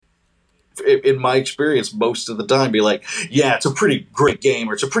in my experience, most of the time, be like, yeah, it's a pretty great game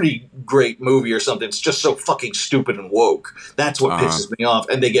or it's a pretty great movie or something. It's just so fucking stupid and woke. That's what pisses me off.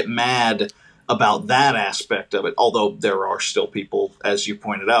 And they get mad about that aspect of it. Although there are still people, as you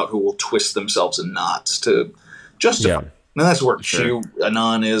pointed out, who will twist themselves in knots to justify. Yeah. And that's where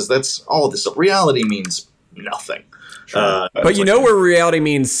QAnon is. That's all of this stuff. Reality means nothing. Sure. But you know where reality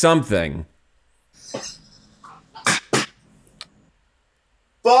means something.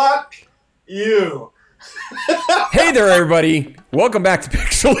 Fuck you. Hey there, everybody. Welcome back to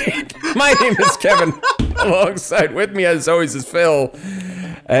Pixelate. My name is Kevin. Alongside with me, as always, is Phil.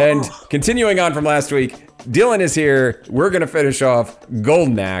 And continuing on from last week, Dylan is here. We're going to finish off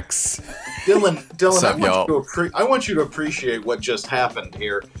Golden Axe. Dylan, I want you to appreciate what just happened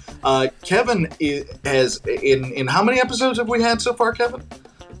here. Kevin has, in how many episodes have we had so far, Kevin?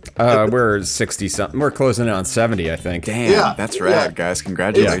 We're 60 something. We're closing in on 70, I think. Damn, that's rad, guys.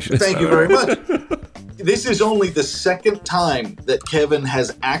 Congratulations. Thank you very much. This is only the second time that Kevin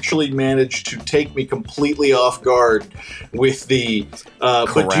has actually managed to take me completely off guard with the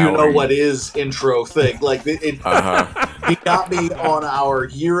but do you know what is intro thing. Like he got me on our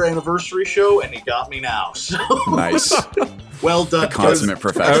year anniversary show and he got me now. So nice. Well done. A consummate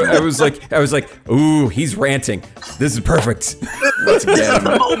professional. I was like, ooh, he's ranting. This is perfect. Let's get him.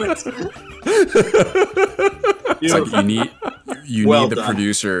 It's like you need the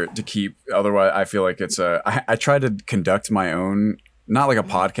producer to keep. Otherwise, I feel like it's I try to conduct my own, not like a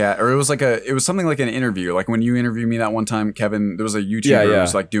podcast, or it was something like an interview. Like when you interviewed me that one time, Kevin, there was a YouTuber who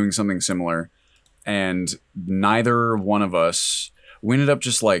was like doing something similar, and neither one of us. We ended up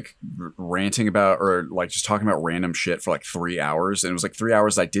just like ranting about or like just talking about random shit for like 3 hours. And it was like 3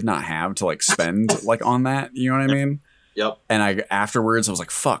 hours I did not have to like spend like on that. You know what I mean? Yep. And afterwards I was like,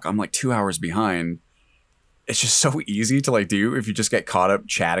 fuck, I'm like 2 hours behind. It's just so easy to like do if you just get caught up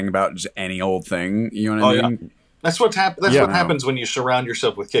chatting about just any old thing. You know what I mean? Yeah. That's what happens when you surround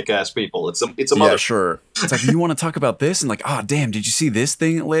yourself with kick-ass people. It's a mother. Yeah, sure. It's like, you want to talk about this? And like, oh, damn, did you see this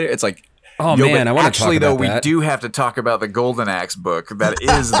thing later? It's like, oh man, I want to talk about that. We do have to talk about the Golden Axe book. That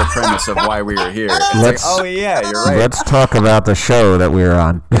is the premise of why we are here. It's oh yeah, you're right. Let's talk about the show that we were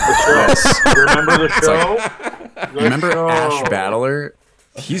on. Yes. Remember the show? Remember Ash Battler?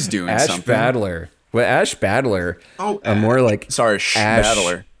 He's doing something. Ash Battler. Well, Ash Battler. More like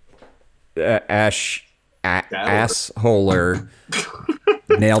Battler. Assholer.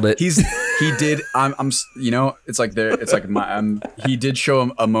 Nailed it. He did. It's like there. It's like he did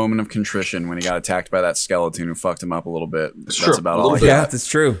show a moment of contrition when he got attacked by that skeleton who fucked him up a little bit. That's about all. Yeah, that's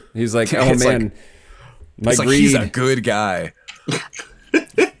true. He's like, oh man, my greed. He's a good guy.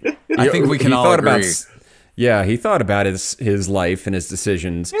 I think we can all agree. He thought about his life and his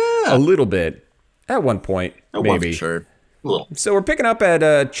decisions a little bit at one point, maybe. Sure. So we're picking up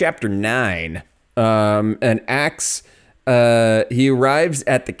at chapter 9. And Axe. He arrives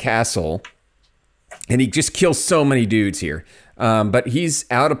at the castle and he just kills so many dudes here. But he's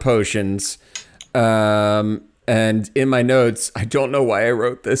out of potions. And in my notes, I don't know why I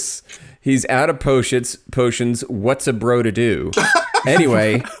wrote this. He's out of potions. What's a bro to do?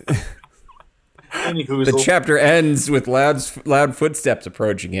 Anyway, the chapter ends with loud footsteps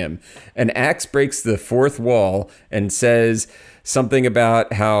approaching him. And Axe breaks the fourth wall and says something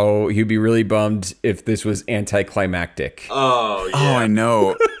about how he'd be really bummed if this was anticlimactic. Oh, yeah. Oh, I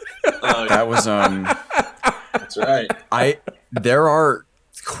know. That was That's right. There are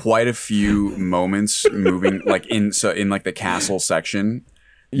quite a few moments moving like in like the castle section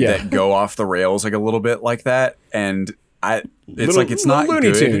that go off the rails like a little bit like that, and it's not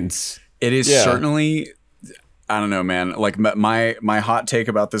Looney good. Tunes. It is certainly. I don't know, man. Like my hot take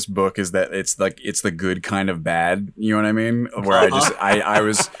about this book is that it's the good kind of bad. You know what I mean? Where I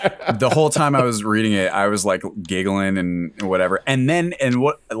was the whole time I was reading it, I was like giggling and whatever. And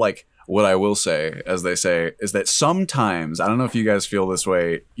what I will say, as they say, is that sometimes, I don't know if you guys feel this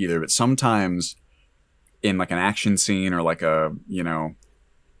way either, but sometimes in like an action scene or like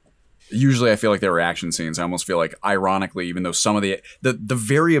usually I feel like there were action scenes. I almost feel like, ironically, even though some of the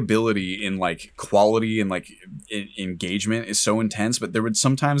variability in like quality and like engagement is so intense, but there would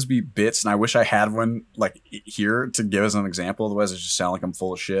sometimes be bits, and I wish I had one like here to give as an example. Otherwise, it just sound like I'm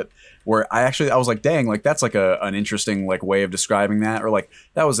full of shit. Where I was like, dang, like that's like an interesting like way of describing that, or like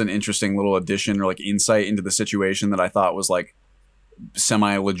that was an interesting little addition or like insight into the situation that I thought was like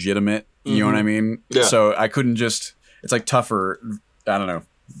semi-legitimate. You know what I mean? Yeah. So I couldn't just. It's like tougher. I don't know.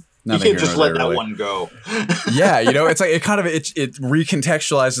 You can't just let that one go. Yeah, it's like it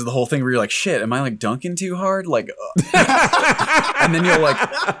recontextualizes the whole thing where you're like, shit, am I like dunking too hard? Like, and then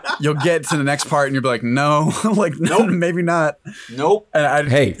you'll get to the next part and you'll be like, no, like, no, maybe not. Nope. And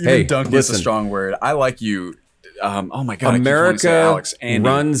hey, dunk is a strong word. I like you. Oh my God. America Alex,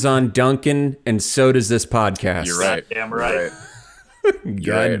 runs on Duncan, and so does this podcast. You're right. Damn right.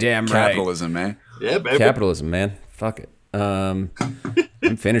 Goddamn right. Capitalism, man. Yeah, baby. Capitalism, man. Fuck it. I'm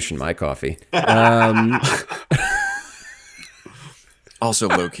finishing my coffee. Also,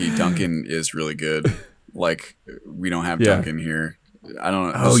 low key, Duncan is really good. Like, we don't have Duncan here. I don't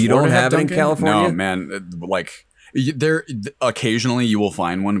know. Oh, you don't have it in California? No, man. Like, there occasionally you will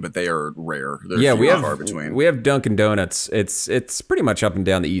find one, but they are rare. They're we have far between. We have Dunkin' Donuts. It's pretty much up and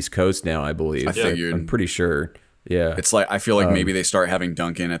down the East Coast now, I believe. I figured. I'm pretty sure. Yeah. It's like I feel like maybe they start having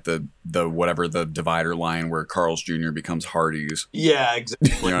Dunkin' at the whatever the divider line where Carl's Jr. becomes Hardee's. Yeah,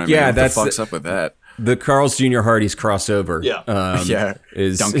 exactly. You know what Yeah, I mean? that's what the fuck's up with that. The Carl's Jr. Hardee's crossover. Yeah.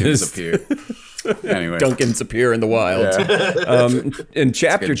 Dunkin's appear. Anyway, Dunkin's appear in the wild. Yeah. In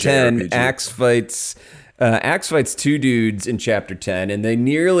chapter 10, JRPG. Axe fights two dudes in chapter 10, and they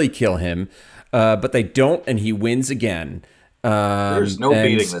nearly kill him, but they don't, and he wins again. There's no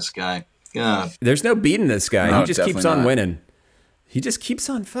beating this guy. God. There's no beating this guy. No, he just keeps on winning. He just keeps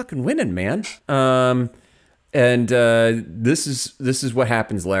on fucking winning, man. And this is what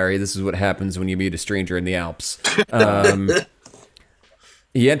happens, Larry. This is what happens when you meet a stranger in the Alps.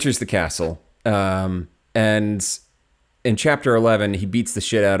 He enters the castle, and in chapter 11, he beats the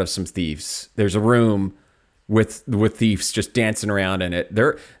shit out of some thieves. There's a room with thieves just dancing around in it.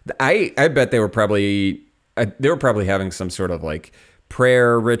 I bet they were probably having some sort of like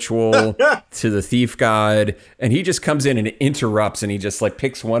prayer ritual to the thief god, and he just comes in and interrupts, and he just like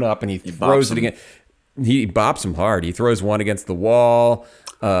picks one up and he throws it again. He bops him hard. He throws one against the wall.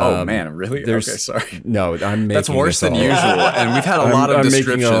 Oh man, really? Okay, sorry. No, I'm making that's worse than all usual, up. and we've had a lot of I'm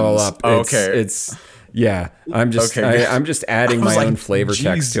descriptions. making it all up. Oh, It's, okay, it's yeah. I'm just Okay. I'm just adding my like, own flavor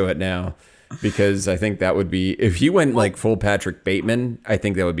text geez. to it now, because I think that would be, if you went like full Patrick Bateman, I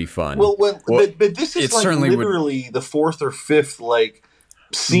think that would be fun. But this is like literally the fourth or fifth like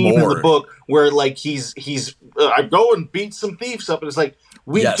scene in the book where like he's I go and beat some thieves up, and it's like,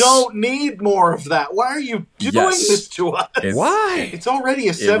 we don't need more of that. Why are you doing this to us? Why? It's already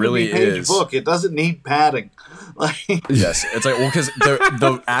a 70-page book. It doesn't need padding. Yes, it's like, well, because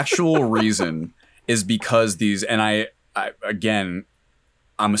the actual reason is because these, and I again,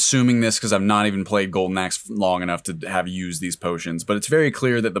 I'm assuming this because I've not even played Golden Axe long enough to have used these potions, but it's very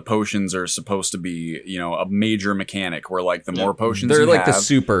clear that the potions are supposed to be, a major mechanic where like the more potions they're you like have, the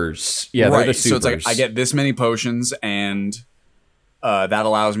supers. Yeah, right. they're the supers. So it's like I get this many potions, and that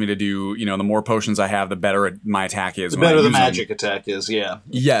allows me to do, the more potions I have, the better my attack is. The better the magic attack is, yeah.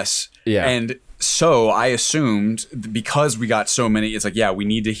 Yes. Yeah. And so I assumed, because we got so many, it's like, yeah, we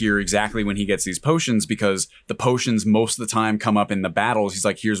need to hear exactly when he gets these potions, because the potions most of the time come up in the battles. He's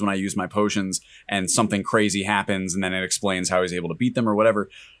like, here's when I use my potions, and something crazy happens, and then it explains how he's able to beat them or whatever.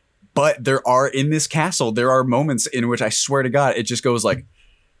 But in this castle, there are moments in which I swear to God, it just goes like,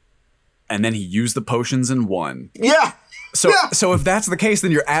 and then he used the potions and won. Yeah. So if that's the case,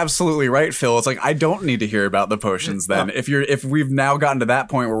 then you're absolutely right, Phil. It's like, I don't need to hear about the potions then. If we've now gotten to that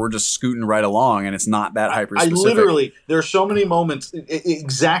point where we're just scooting right along and it's not that hyper specific. There are so many moments,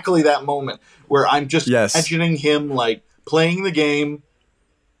 exactly that moment, where I'm just imagining him like playing the game,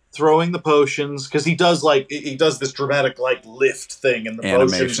 throwing the potions, because he does this dramatic like lift thing, and the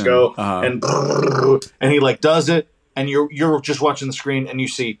potions go and he like does it, and you're just watching the screen and you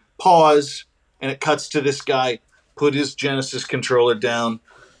see pause, and it cuts to this guy put his Genesis controller down,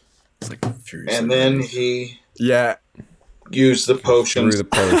 like, and then he used the potions. Threw the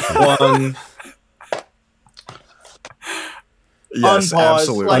potion. One. Yes,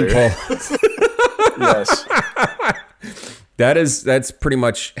 absolutely. Yes. That's pretty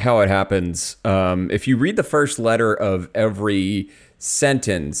much how it happens. If you read the first letter of every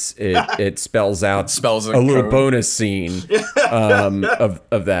sentence, it spells out a little bonus scene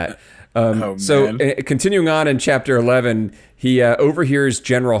of that. Continuing on in chapter 11, he overhears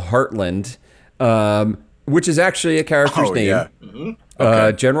General Heartland, which is actually a character's name. Yeah. Mm-hmm.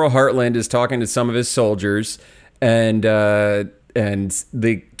 Okay. General Heartland is talking to some of his soldiers, and the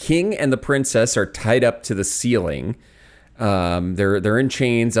king and the princess are tied up to the ceiling. They're in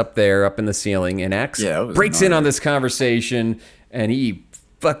chains up in the ceiling, and Axe breaks in on this conversation, and he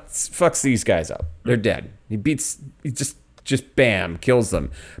fucks these guys up. They're dead. He just bam, kills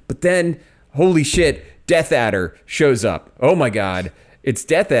them. But then, holy shit, Death Adder shows up. Oh my God, it's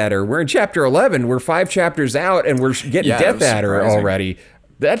Death Adder. We're in chapter 11. We're 5 chapters out, and we're getting Death Adder already.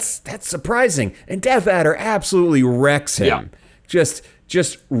 That's surprising. And Death Adder absolutely wrecks him. Yeah.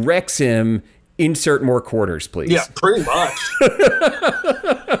 Just wrecks him. Insert more quarters, please. Yeah, pretty much.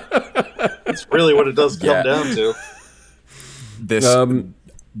 That's really what it does come down to.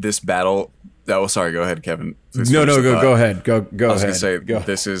 This battle. Oh, sorry. Go ahead, Kevin. Please go ahead. Go ahead. I was gonna say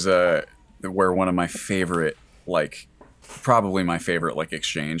this is where one of my favorite, like, probably my favorite, like,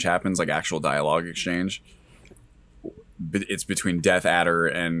 exchange happens, like actual dialogue exchange. It's between Death Adder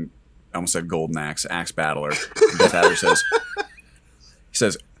and I almost said Golden Axe Battler. Death Adder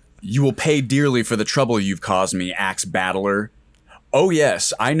says, "You will pay dearly for the trouble you've caused me, Axe Battler. Oh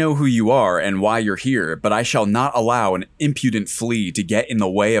yes, I know who you are and why you're here, but I shall not allow an impudent flea to get in the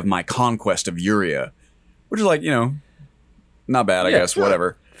way of my conquest of Uria." Which is like, not bad, I guess,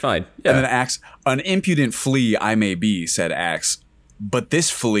 whatever. Fine. Yeah. And then Axe, "An impudent flea I may be," said Axe, "but this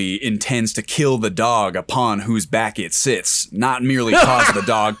flea intends to kill the dog upon whose back it sits, not merely cause the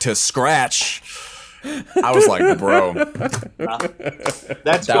dog to scratch." I was like, bro.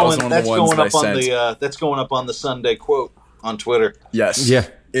 That's going up on the Sunday quote on Twitter. Yes. Yeah.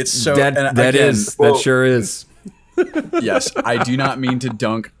 It's so that sure is. Yes, I do not mean to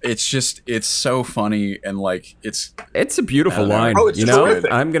dunk. It's just, it's so funny, and like it's a beautiful line. Oh, it's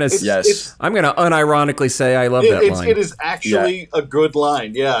terrific. I'm gonna unironically say I love that line. It is actually a good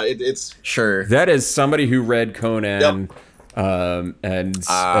line. Yeah, it's sure. That is somebody who read Conan,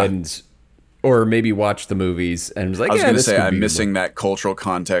 or maybe watched the movies and was like, I was going to say, I'm missing that cultural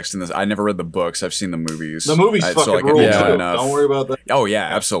context in this. I never read the books. I've seen the movies. The movies fucking rule, too. Don't worry about that. Oh, yeah,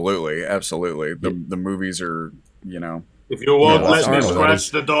 absolutely. Absolutely. The movies are, If you won't let me scratch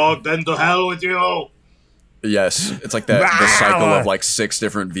the dog, then to hell with you. Yes. It's like the cycle of like 6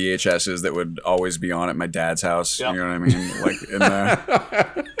 different VHSs that would always be on at my dad's house. Yep. You know what I mean? Like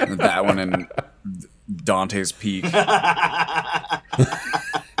in that one and Dante's Peak.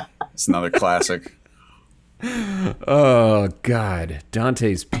 It's another classic. Oh God,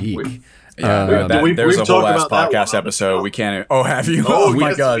 Dante's Peak. There's a whole last podcast episode. We can't. Oh, have you? Oh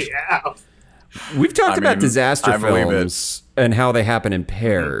my gosh. We've talked about disaster films and how they happen in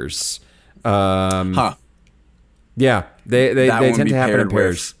pairs. Yeah, they tend to happen in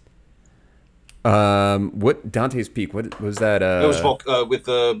pairs. What Dante's Peak? What was that? It was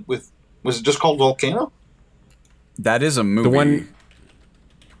was it just called Volcano? That is a movie. The one.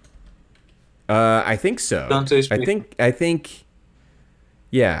 I think so. Dante's Peak. I think.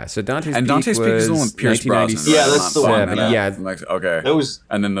 Yeah, so Dante's Peak is the one with Pierce Brosnan. Yeah, that's the one. Okay. That was.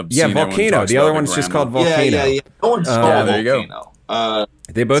 And then the Volcano. The other one's just called Volcano. Yeah. No one's called Volcano.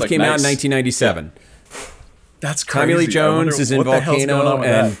 They both came out in 1997. That's crazy. Tommy Lee Jones is in Volcano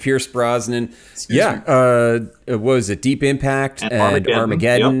and Pierce Brosnan. What was it? Deep Impact and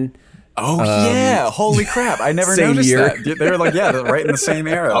Armageddon. Yep. Oh yeah! Holy crap! I never noticed that. They're like, right in the same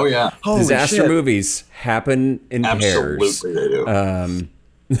era. Oh yeah! Disaster movies happen in pairs. Absolutely, they do.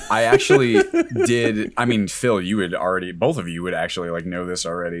 I actually did. I mean, Phil, both of you would actually like know this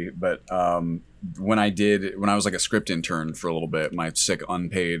already. But when I was like a script intern for a little bit, my sick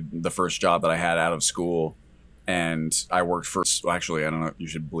unpaid, the first job that I had out of school, and I worked for. Actually, I don't know. You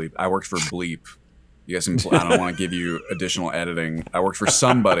should bleep. I worked for Bleep. You guys, I don't want to give you additional editing. I worked for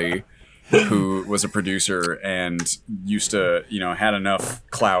somebody who was a producer and used to, had enough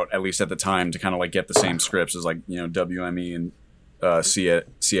clout, at least at the time, to kind of like get the same scripts as like, WME and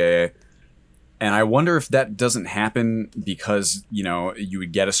CAA. And I wonder if that doesn't happen because, you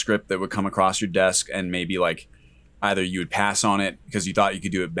would get a script that would come across your desk and maybe like either you would pass on it because you thought you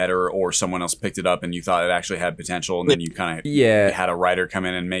could do it better, or someone else picked it up and you thought it actually had potential, and then you kind of had a writer come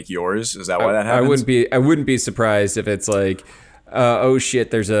in and make yours. Is that why that happens? I wouldn't be surprised if it's like, oh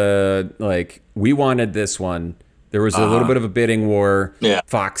shit, there's we wanted this one. There was a little bit of a bidding war. Yeah.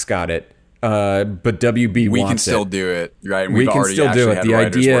 Fox got it. But WB we wants can still do it, right? We can still do it. The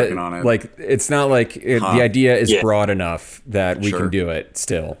idea, like, it's not like the idea is broad enough that we can do it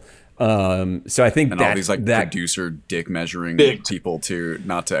still. So I think all these like producer dick measuring people too.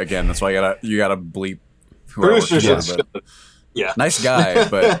 Not to again. That's why you gotta bleep. Producers, nice guy,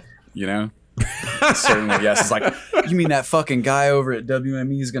 but certainly yes. It's like, you mean that fucking guy over at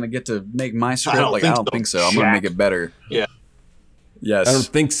WME is gonna get to make my script? I don't think so. I'm gonna make it better. Yeah. Yes. I don't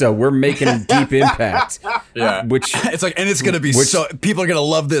think so. We're making Deep Impact. Yeah. Which it's like, and it's gonna be people are gonna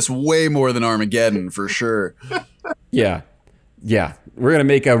love this way more than Armageddon for sure. Yeah. Yeah. We're gonna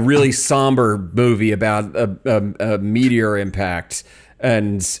make a really somber movie about a meteor impact,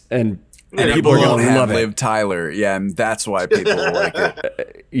 and people are gonna love it. Liv Tyler, yeah, and that's why people like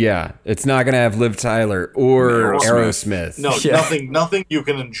it. Yeah, it's not gonna have Liv Tyler or Aerosmith. No, nothing you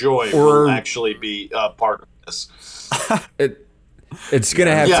can enjoy will actually be part of this. It's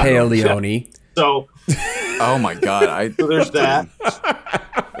gonna have Taya Leone. So, oh my god, so there's that.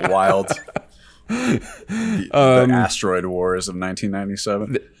 Wild. The asteroid wars of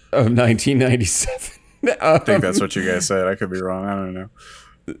 1997. Of 1997. I think that's what you guys said. I could be wrong. I don't know.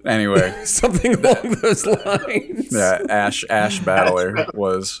 Anyway, something along those lines. Yeah, Ash Battler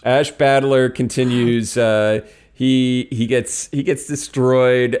was. Ash Battler continues. He gets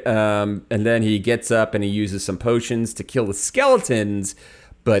destroyed, and then he gets up and he uses some potions to kill the skeletons.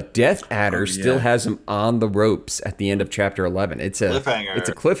 But Death Adder still has him on the ropes at the end of chapter 11. It's a cliffhanger. It's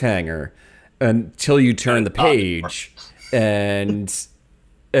a cliffhanger until you turn the page, and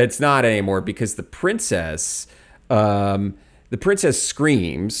it's not anymore because the princess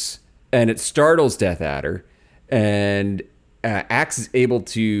screams and it startles Death Adder, and Axe is able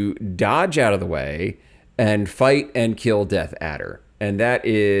to dodge out of the way and fight and kill Death Adder, and that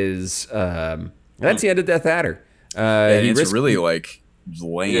is that's the end of Death Adder. And it's really like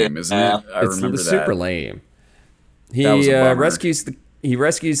lame, isn't it? I remember that. Super lame. He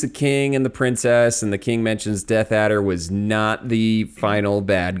rescues the king and the princess, and the king mentions Death Adder was not the final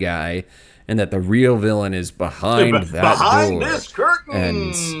bad guy, and that the real villain is behind that door. Behind this curtain.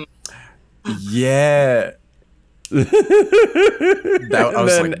 And yeah. I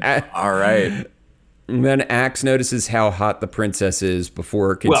was like, all right. And then Axe notices how hot the princess is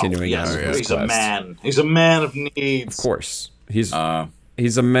before continuing on with his he's quest. a man. He's a man of needs. Of course. He's a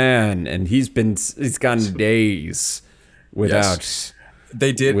man, and he's gone days without. Yes.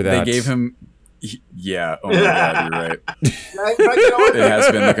 They gave him. Yeah. Oh my god, you're right. It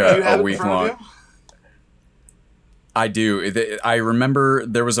has been like a week long. I do. I remember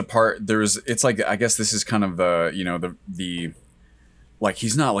there was a part. It's like, I guess this is kind of the like,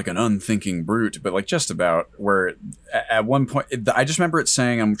 he's not like an unthinking brute, but like just about, where at one point I just remember it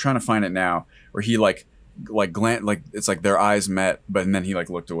saying, I'm trying to find it now, where he like it's like their eyes met, but then he like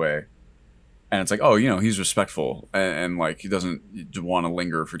looked away, and it's like, oh, he's respectful, and like he doesn't want to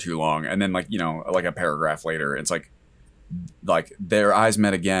linger for too long, and then like like a paragraph later, it's like their eyes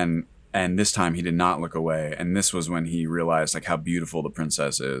met again, and this time he did not look away, and this was when he realized like how beautiful the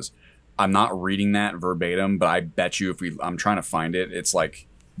princess is. I'm not reading that verbatim, but I bet you I'm trying to find it, it's like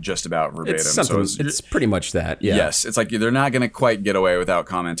just about verbatim. It's pretty much that. Yeah. Yes, it's like they're not going to quite get away without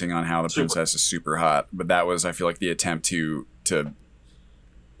commenting on how the princess is super hot. But that was, I feel like, the attempt to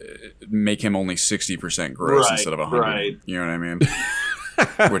make him only 60% gross instead of 100. Right. You know what I mean?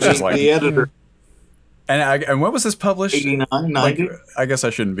 Which is like the editor. And when was this published? 89, 90. Like, I guess I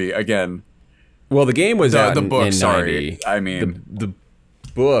shouldn't be again. Well, the game was out the book. In sorry, 90. I mean the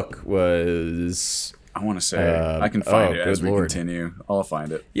book was. I want to say I can find it as we continue. I'll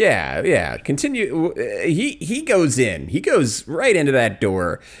find it. Yeah. Continue. He goes in. He goes right into that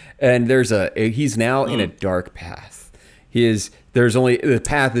door, and he's now in a dark path. The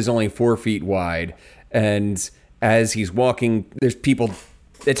path is only 4 feet wide, and as he's walking, there's people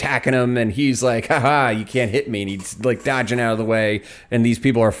attacking him, and he's like, "Haha, you can't hit me!" And he's like dodging out of the way, and these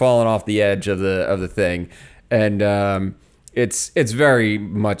people are falling off the edge of the thing, and It's very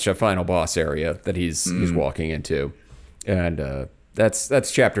much a final boss area that he's walking into, and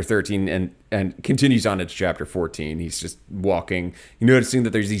that's chapter 13, and continues on into chapter 14. He's just walking, noticing that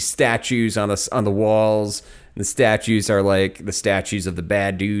there's these statues on the walls, and the statues are like the statues of the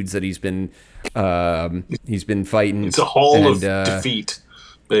bad dudes that he's been fighting. It's a hall of defeat,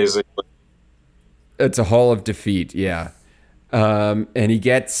 basically. It's a hall of defeat, yeah. And he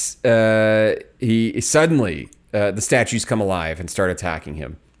gets he suddenly. The statues come alive and start attacking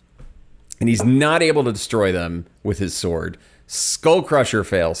him. And he's not able to destroy them with his sword. Skull Crusher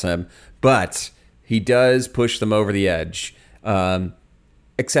fails him, but he does push them over the edge.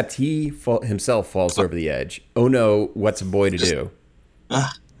 Except he himself falls over the edge. Oh no, what's a boy to do?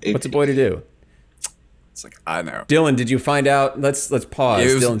 What's a boy to do? It's like, I know. Dylan, did you find out? Let's pause.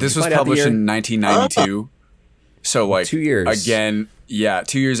 Dylan, this was published in 1992. So like 2 years. Again, yeah,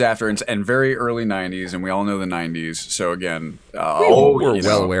 2 years after, and very early 90s, and we all know the 90s. So again, we're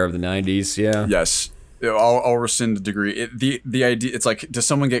well aware of the 90s, yeah. Yes. I'll rescind the degree. The idea, it's like, does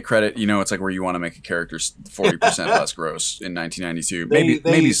someone get credit? It's like where you want to make a character 40% less gross in 1992.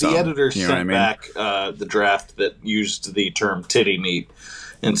 Maybe some. The editor sent back the draft that used the term titty meat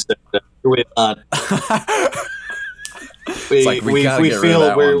instead of we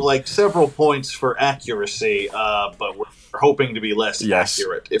feel we're like several points for accuracy, but we're hoping to be less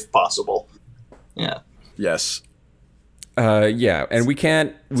accurate if possible. Yeah. Yes. Yeah, and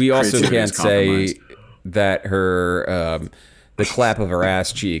we also can't say that her the clap of her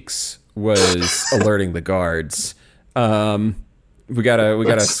ass cheeks was alerting the guards, We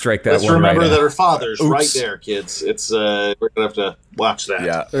gotta strike that Let's one. remember right that out. her father's Oops. right there, kids. It's we're gonna have to watch that.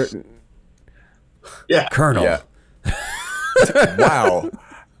 Yeah. Colonel. Yeah. Wow.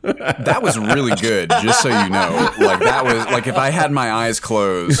 That was really good, just so you know. Like, that was, like, if I had my eyes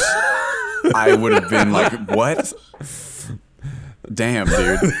closed, I would have been like, what? Damn,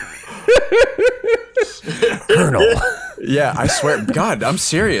 dude. Colonel. Yeah, I swear. God, I'm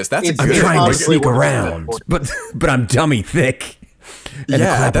serious. That's It's a good. Trying to honestly sneak one of the around, best but I'm dummy thick. And the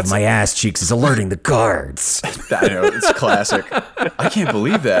Yeah, clap of that's- my ass cheeks is alerting the guards. I know, it's classic. I can't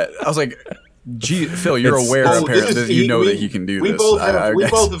believe that. I was like, gee, Phil, you're aware apparently that you know that he can do we this. Both have, we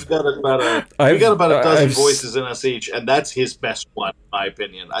guess. both have got about a dozen voices in us each, and that's his best one, in my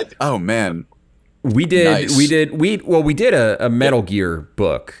opinion. I think. Oh man, We did Nice. we did a Metal Gear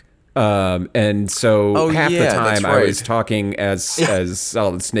book. And so half the yeah, time that's I right. was talking as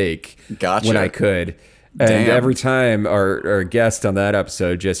Solid Snake Gotcha. when I could. And Damn. every time our guest on that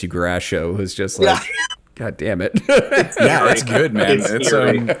episode, Jesse Grasho, was just like, God damn it. yeah, it's good, man. It's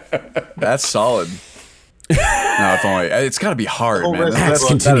eerie. that's solid. No, if only it's got to be hard, Oh, man. Resident Axe Evil,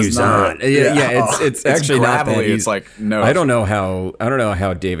 continues not- on. Yeah, it's actually not that gravelly. he's- It's like no. I don't know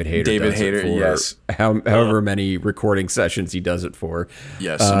how David Hayter David does Hayter, it for yes. however many recording sessions he does it for.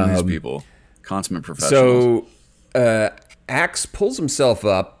 Yes, some of these people, consummate professionals. So Axe pulls himself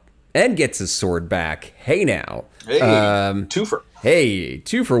up and gets his sword back. Hey now. Hey, twofer. Hey,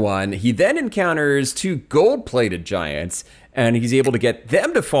 2-for-1. He then encounters two gold-plated giants, and he's able to get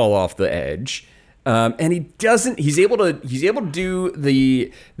them to fall off the edge. And he doesn't. He's able to do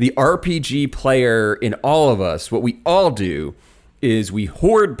the RPG player in all of us. What we all do is we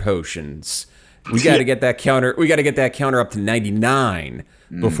hoard potions. We got to get that counter. We got to get that counter up to 99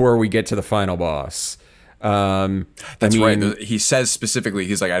 before we get to the final boss. That's right. He says specifically,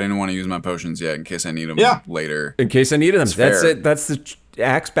 he's like, I didn't want to use my potions yet in case I need them later. In case I needed them. That's fair. it. That's the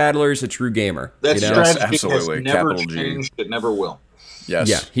Axe Battler's a true gamer. That you know? strategy absolutely. has never Capital G. changed. It never will. Yes.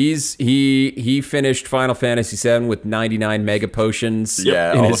 Yeah, he finished Final Fantasy VII with 99 mega potions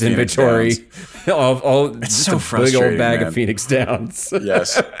Yeah, in all his the Phoenix inventory. all It's just so a big frustrating, old bag man. of Phoenix Downs.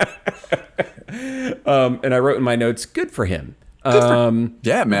 Yes. And I wrote in my notes, good for him.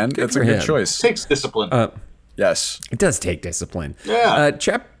 Yeah, man. That's a for good him. choice. Takes discipline. Yes. It does take discipline. Yeah.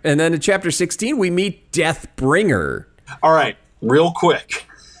 And then in chapter 16, we meet Deathbringer. All right, real quick.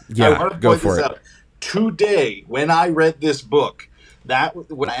 Yeah, I want to go point for this it. out. Today, when I read this book,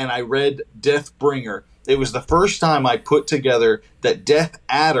 and I read Deathbringer, it was the first time I put together that Death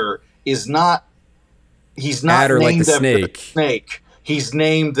Adder is not. He's not Adder like named the after snake. the snake. He's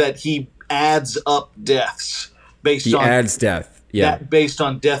named that he adds up deaths based He on adds death. Yeah. based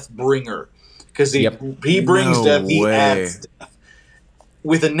on Deathbringer, because he brings No death. He way. adds death.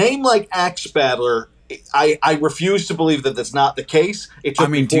 With a name like Axe Battler, I refuse to believe that that's not the case. It took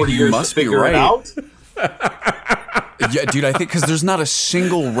me 40 you years must to be figure it right. out. Yeah, dude, I think because there's not a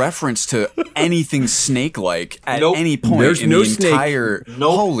single reference to anything snake-like at Nope. any point There's in no the snake. entire.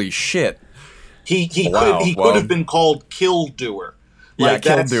 Nope. Holy shit! He Wow, could well. have been called Killdoer. Yeah,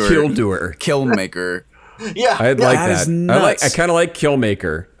 that's- Killdoer. Killmaker. Yeah, I'd like That is that. I nuts. kind of like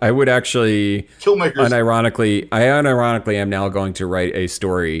Killmaker. I would actually Killmaker's unironically am now going to write a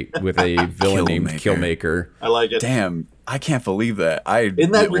story with a villain named Killmaker. I like it. Damn, I can't believe that.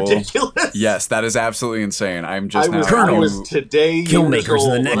 Isn't that ridiculous? Yes, that is absolutely insane. I'm just I was, now. I was today Killmaker's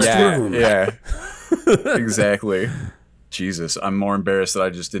in the next yeah, room. yeah, exactly. Jesus, I'm more embarrassed that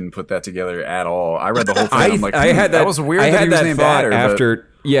I just didn't put that together at all. I read the whole thing. I'm like, I had that. was weird. I that had he was that named thought Adder, but- after.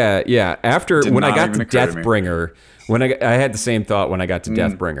 Yeah. After Did when I not got to even occur to me. Deathbringer, I had the same thought when I got to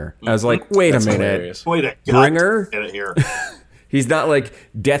Deathbringer. I was like, wait That's a minute, hilarious. Wait a Bringer? Get it here. he's not like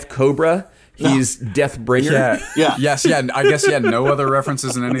Death Cobra. He's Deathbringer. Yeah. Yeah. Yes. Yeah. I guess. Yeah. No other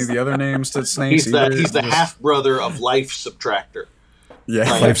references in any of the other names to snakes. He's either. the Just- half brother of Life Subtractor. Yeah.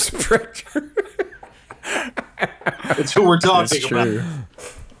 Life Subtractor. That's who we're talking It's about. true.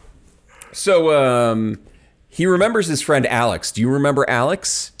 So he remembers his friend Alex. Do you remember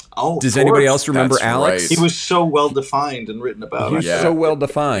Alex? Oh, Does of anybody course. else remember That's Alex? right. He was so well defined and written about. He was Yeah. so well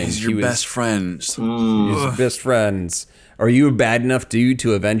defined. He's your He was best friends. his best friends. Are you a bad enough dude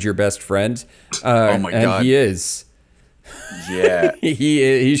to avenge your best friend? Oh my and God. he is. Yeah.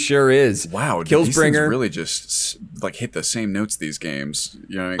 He sure is. Wow. Dude, these things Killsbringer. really just like hit the same notes. These games.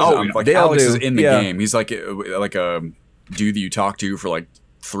 You know what I mean? Oh, 'Cause yeah. like They all Alex do. is in the Yeah. game. He's like a dude that you talk to for like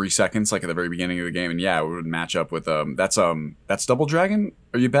 3 seconds, like at the very beginning of the game, and yeah, it would match up with that's Double Dragon.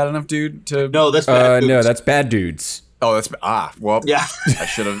 Are you bad enough, dude? To No, that's bad No, news. that's Bad Dudes. oh, that's well. Yeah. I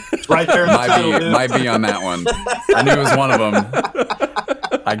should have. right there. In the title, dude. might be on that one. I knew it was one of them.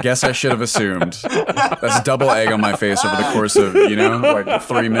 I guess I should have assumed. That's double egg on my face over the course of, like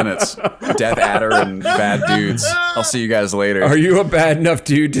 3 minutes. Death Adder and bad dudes. I'll see you guys later. Are you a bad enough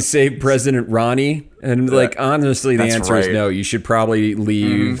dude to save President Ronnie? And honestly, the answer is no. You should probably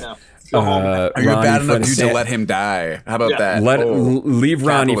leave. Are you a bad enough dude to let him die? How about that? Leave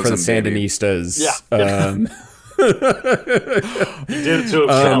Ronnie for the Sandinistas. Yeah. He did it to himself.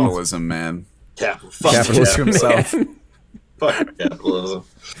 Capitalism, man. Capitalism himself. Fuck capitalism.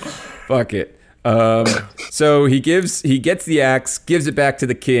 Fuck it. So he gets the axe, gives it back to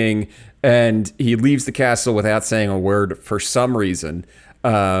the king, and he leaves the castle without saying a word for some reason.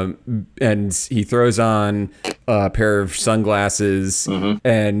 And he throws on a pair of sunglasses,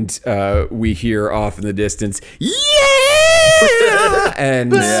 and we hear off in the distance, yeah!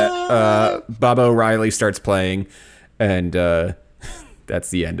 And Baba O'Reilly starts playing, and that's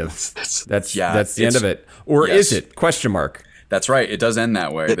the end of that's the end of it. Or is it? Question mark. That's right. It does end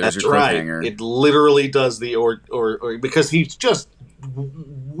that way. There's That's your cliffhanger. right. It literally does the or because he's just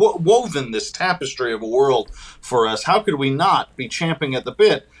woven this tapestry of a world for us. How could we not be champing at the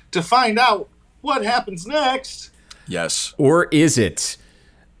bit to find out what happens next? Yes. Or is it?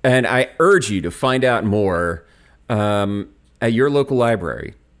 And I urge you to find out more at your local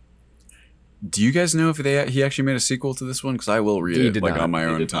library. Do you guys know if he actually made a sequel to this one? Because I will read it on my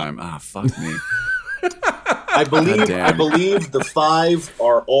own time. Fuck me. I believe the 5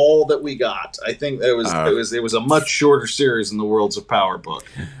 are all that we got. I think it was a much shorter series in the Worlds of Power book.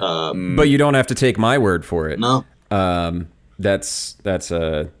 But you don't have to take my word for it. No. That's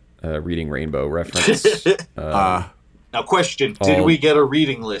a Reading Rainbow reference. Now, question: did we get a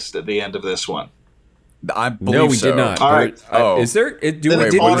reading list at the end of this one? I believe we did not. All right. Is there?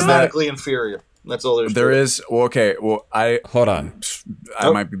 It's automatically inferior. That's all there's. There is. Well, okay. Well, hold on.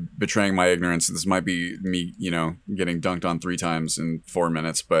 I might be betraying my ignorance. This might be me, getting dunked on 3 times in 4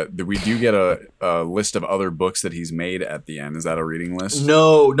 minutes. But we do get a list of other books that he's made at the end. Is that a reading list?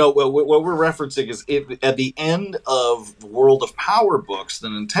 No. What we're referencing is at the end of World of Power books, the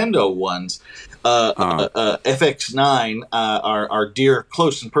Nintendo ones. FX9, our dear,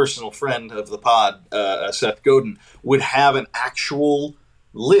 close and personal friend of the pod, Seth Godin, would have an actual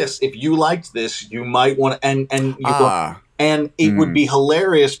list. If you liked this, you might want to, and it would be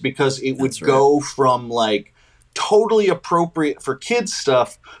hilarious because it would go from like totally appropriate for kids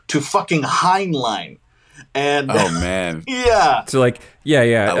stuff to fucking Heinlein. And oh man, yeah. So like,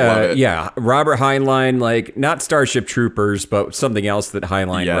 Robert Heinlein, like not Starship Troopers, but something else that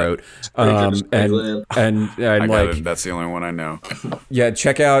Heinlein wrote. And like that's the only one I know. Yeah,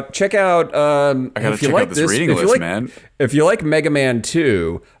 check out. I gotta check out this reading list, man. If you like Mega Man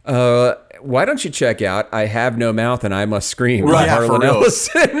 2, why don't you check out I Have No Mouth and I Must Scream by Harlan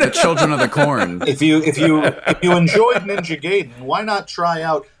Ellison? The Children of the Corn. If you enjoyed Ninja Gaiden, why not try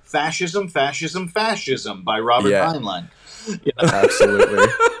out Fascism by Robert Heinlein? Absolutely.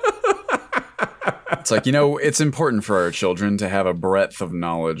 It's like, it's important for our children to have a breadth of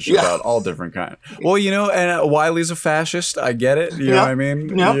knowledge about all different kinds. Well, and Wily's a fascist. I get it. You know what I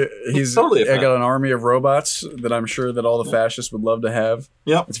mean? Yeah. He's totally got an army of robots that I'm sure that all the fascists would love to have.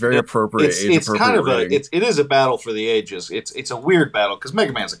 Yep. It's very appropriate. It's kind of it is a battle for the ages. It's a weird battle because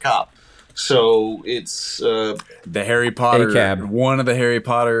Mega Man's a cop. So it's the Harry Potter, one of the Harry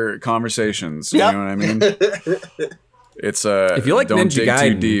Potter conversations. You know what I mean? It's if you like don't Ninja dig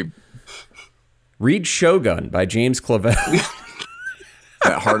Gaiden, too deep. Read Shogun by James Clavell.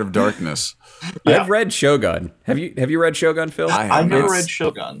 That Heart of Darkness. I've read Shogun. Have you read Shogun, Phil? I've never read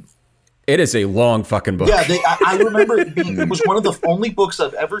Shogun. It is a long fucking book. Yeah, I remember it was one of the only books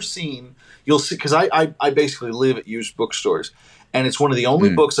I've ever seen. You'll see, because I basically live at used bookstores. And it's one of the only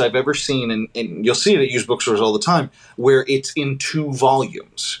books I've ever seen, and you'll see it at used bookstores all the time, where it's in 2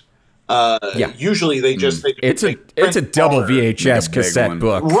 volumes. Usually they just it's a double VHS cassette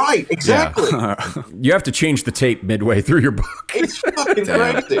book. Right, exactly. Yeah. You have to change the tape midway through your book. It's fucking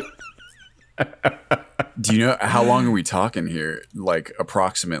crazy. Do you know how long are we talking here? Like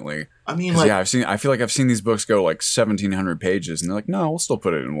approximately. I mean, I feel like I've seen these books go like 1,700 pages, and they're like, no, we'll still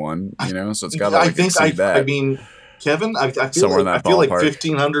put it in one. So it's got to exceed that. I mean, Kevin, I feel like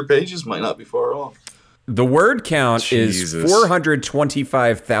 1,500 pages might not be far off. The word count is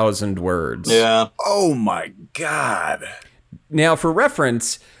 425,000 words. Yeah. Oh my God. Now, for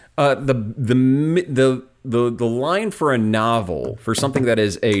reference, the line for a novel, for something that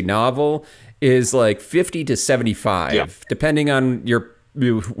is a novel, is like 50 to 75, depending on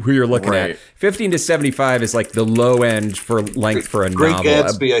who you're looking at. 15 to 75 is like the low end for length for a novel. Great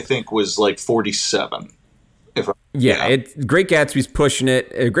Gatsby, I think, was like 47. Great Gatsby's pushing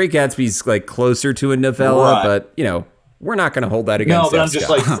it. Great Gatsby's like closer to a novella, but we're not going to hold that No, against but I'm us, just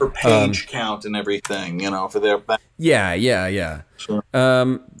guys. like for page count and everything, for their. Yeah. Sure.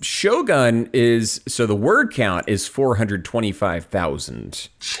 Shogun is, so the word count is 425,000.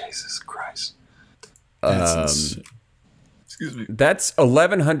 Jesus Christ. Excuse me. That's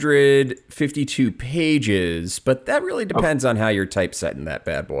 1,152 pages, but that really depends on how you're typesetting that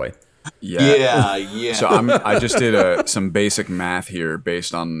bad boy. Yeah. So I just did some basic math here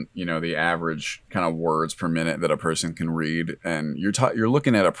based on the average kind of words per minute that a person can read, and you're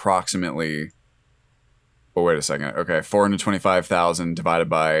looking at approximately. Oh, wait a second. Okay, 425,000 divided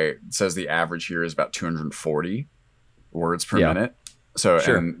by, it says the average here is about 240 words per minute. So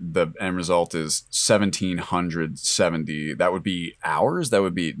Sure. And the end result is 1,770. That would be hours. That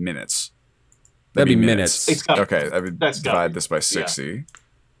would be minutes. That'd be minutes. Okay, I would divide this by 60. Yeah.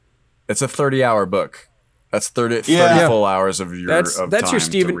 It's a 30-hour book. That's 30 full hours of your that's time your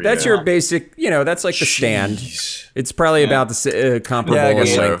Stephen. to read That's it. your basic. That's like the Stand. It's probably about the comparable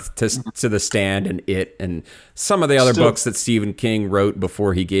in length to the Stand and It and some of the other books that Stephen King wrote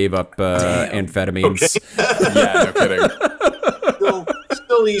before he gave up amphetamines. Okay. Yeah, no kidding.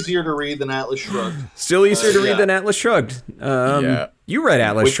 Still easier to read than Atlas Shrugged. Still easier to read than Atlas Shrugged. You read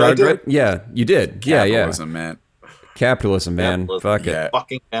Atlas Shrugged, right? Yeah, you did. Capitalism, man. Capitalism, man. Fuck it. Yeah.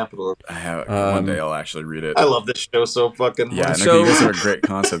 Fucking capitalism. One day I'll actually read it. I love this show so fucking much. Yeah, So- you guys have a great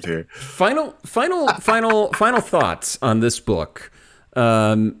concept here. Final thoughts on this book.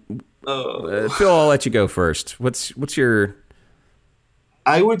 Phil, I'll let you go first. What's your?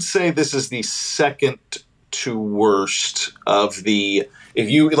 I would say this is the second to worst of the. If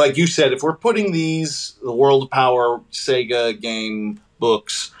you like you said, if we're putting the World of Power Sega game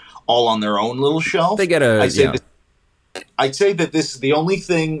books all on their own little shelf, They get a I'd say that this the only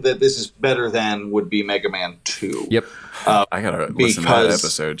thing that this is better than would be Mega Man 2. Yep. I gotta listen to that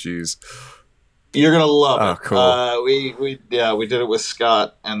episode. Jeez, you're gonna love it. Oh, cool. We did it with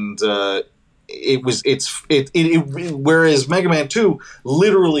Scott, and whereas Mega Man 2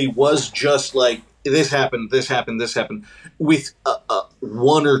 literally was just like this happened, with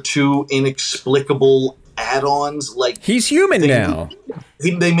one or two inexplicable add-ons. Like He's human now.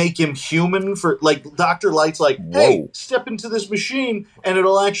 They make him human for like Dr. Light's like, hey, step into this machine and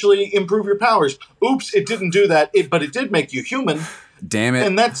it'll actually improve your powers. Oops, it didn't do that, but it did make you human. damn it!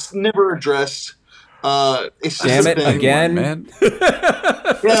 And that's never addressed. It's just Damn a it thing. again, man.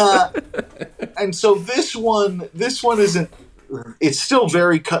 Yeah. And so this one isn't. It's still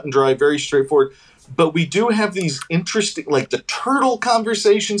very cut and dry, very straightforward. But we do have these interesting, like the turtle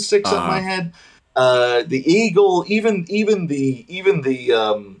conversation sticks up my head. The eagle, even the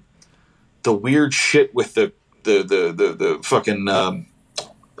weird shit with the fucking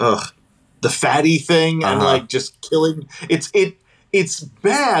the fatty thing and like just killing. It's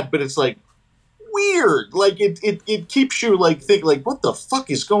bad, but it's like weird. Like it keeps you like think like what the fuck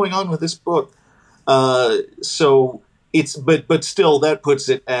is going on with this book. So it's but still that puts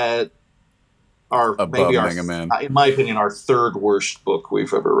it at Above Mega Man. In my opinion, our third worst book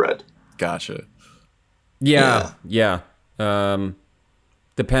we've ever read. Gotcha. Yeah.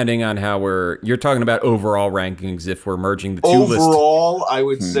 Depending on how you're talking about overall rankings. If we're merging the two lists, overall, I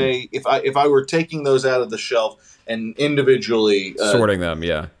would say if I were taking those out of the shelf and individually sorting them,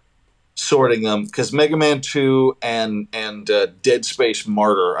 because Mega Man 2 and Dead Space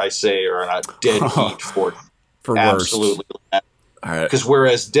Martyr, I say, are not dead heat for absolutely. worst. All right. Because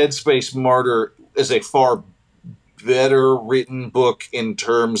whereas Dead Space Martyr is a far better written book in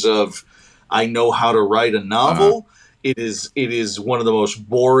terms of I know how to write a novel. It is one of the most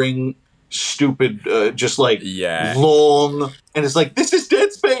boring, stupid, just like long, and it's like this is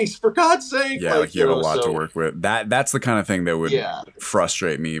Dead Space for God's sake. Yeah, like you have a lot to work with. That's the kind of thing that would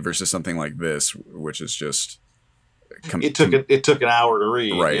frustrate me versus something like this, which is just. It took an hour to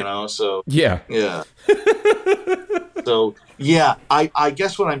read, right? So yeah. So yeah, I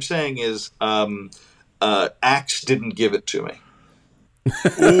guess what I'm saying is, Axe didn't give it to me.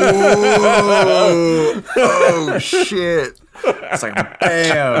 Oh shit! It's like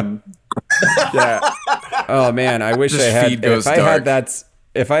bam. Yeah. Oh man, I wish I had. If I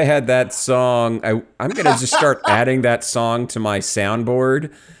had that song, I'm gonna just start adding that song to my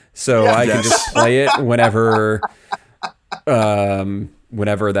soundboard, so I can just play it whenever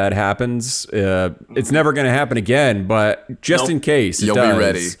that happens. It's never gonna happen again, but just in case, you'll be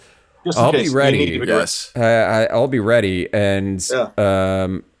ready. I'll be ready. Yes, I'll be ready. And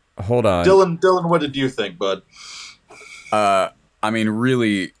hold on, Dylan, what did you think, bud? I mean,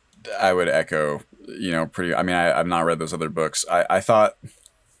 really, I would echo. Pretty. I mean, I've not read those other books. I thought.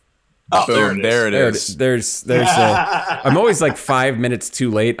 Oh, boom! There it is. There's I'm always like 5 minutes too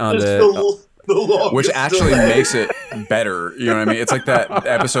late on Which actually makes it better. You know what I mean? It's like that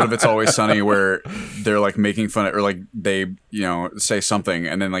episode of It's Always Sunny where they're like making fun of, or like they, say something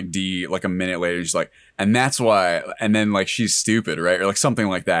and then like Dee, like a minute later, she's like, and that's why, and then like she's stupid, right? Or like something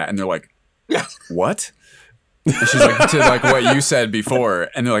like that. And they're like, what? And she's like, to like what you said before.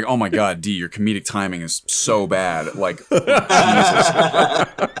 And they're like, oh my God, Dee, your comedic timing is so bad. Like, Jesus.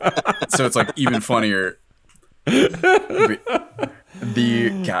 So it's like even funnier. God,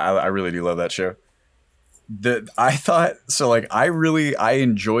 I really do love that show. I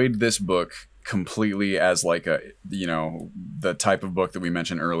enjoyed this book completely as like a, the type of book that we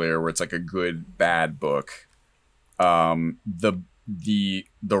mentioned earlier where it's like a good bad book. The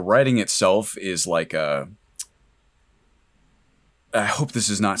writing itself is like I hope this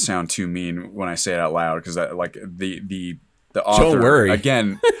does not sound too mean when I say it out loud, because like the author, don't worry.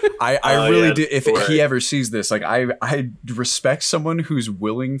 Again, I really do. If he ever sees this, like I respect someone who's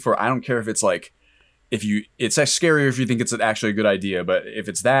willing for, I don't care if it's like, it's scarier if you think it's actually a good idea, but if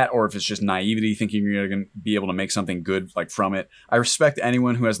it's that, or if it's just naivety thinking you're going to be able to make something good like from it, I respect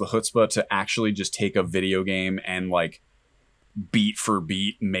anyone who has the chutzpah to actually just take a video game and like beat for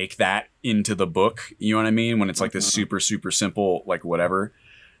beat make that into the book. You know what I mean? When it's like this super, super simple, like whatever.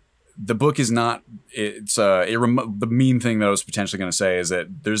 The book is not, the mean thing that I was potentially going to say is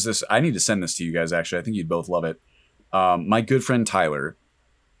that there's this, I need to send this to you guys actually. I think you'd both love it. My good friend Tyler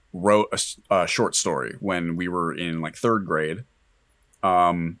wrote a short story when we were in like third grade.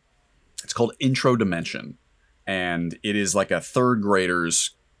 It's called Intro Dimension. And it is like a third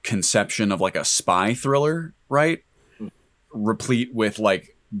grader's conception of like a spy thriller, right? Replete with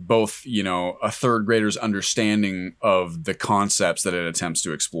like both, a third grader's understanding of the concepts that it attempts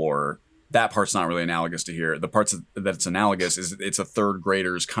to explore. That part's not really analogous to here. The parts that it's analogous is it's a third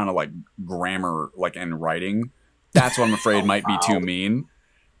grader's kind of like grammar, like, and writing. That's what I'm afraid might be too mean.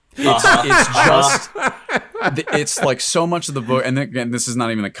 It's like so much of the book, and again, this is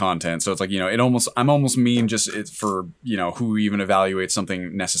not even the content, so it's like, I'm almost mean just for who even evaluates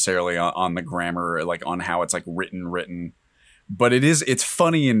something necessarily on the grammar, like on how it's like written. But it's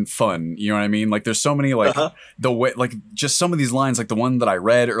funny and fun. You know what I mean? Like there's so many like the way, like just some of these lines, like the one that I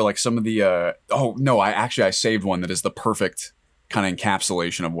read, or like some of the I saved one that is the perfect kind of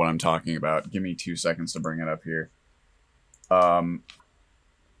encapsulation of what I'm talking about. Give me 2 seconds to bring it up here.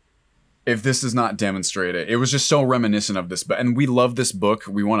 If this does not demonstrate it, it was just so reminiscent of this, and we love this book.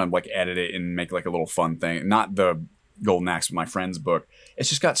 We want to like edit it and make like a little fun thing. Not the Golden Axe, but my friend's book. It's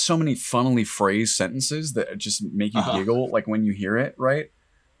just got so many funnily phrased sentences that just make you giggle, like when you hear it, right?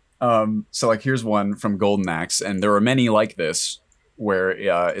 So like here's one from Golden Axe, and there are many like this, where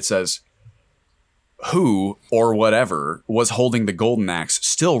it says, "Who or whatever was holding the Golden Axe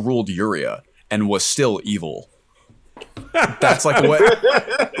still ruled Uria and was still evil." That's like what,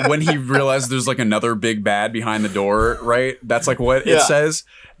 when he realized there's like another big bad behind the door, right? That's like what it says.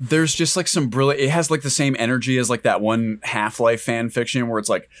 There's just like some brilliant, it has like the same energy as like that one Half-Life fan fiction where it's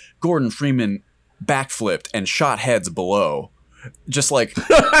like Gordon Freeman backflipped and shot heads below. Just like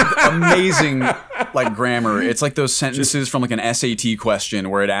amazing like grammar. It's like those sentences from like an SAT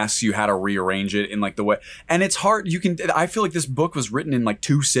question where it asks you how to rearrange it in like the way, and it's hard. I feel like this book was written in like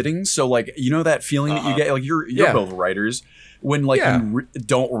 2 sittings. So like, that feeling that you get, like you're both writers, when like you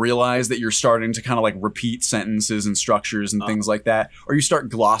don't realize that you're starting to kind of like repeat sentences and structures and things like that, or you start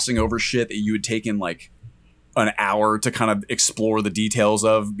glossing over shit that you had taken like an hour to kind of explore the details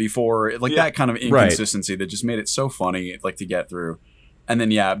of before, like that kind of inconsistency that just made it so funny, like to get through. And then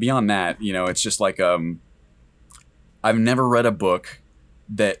beyond that, it's just like I've never read a book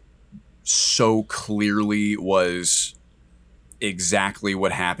that so clearly was exactly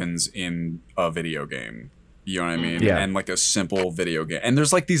what happens in a video game. You know what I mean? Yeah. And like a simple video game. And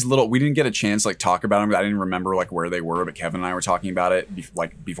there's like these little, we didn't get a chance to like talk about them. I didn't remember like where they were, but Kevin and I were talking about it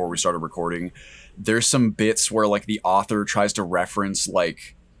before we started recording. There's some bits where like the author tries to reference,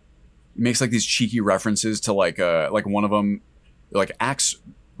 like makes like these cheeky references to like one of them, like Axe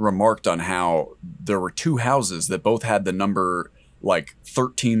remarked on how there were 2 houses that both had the number like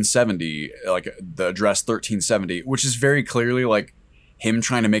 1370, like the address 1370, which is very clearly like him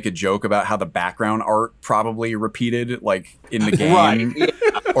trying to make a joke about how the background art probably repeated like in the game.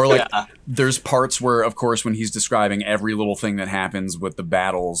 Right. Or like there's parts where, of course, when he's describing every little thing that happens with the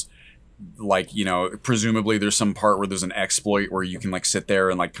battles, like, presumably there's some part where there's an exploit where you can like sit there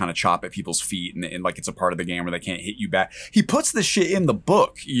and like kind of chop at people's feet and like it's a part of the game where they can't hit you back. He puts this shit in the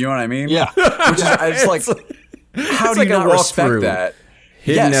book. You know what I mean? Yeah. Which is, it's like, how do you not respect that?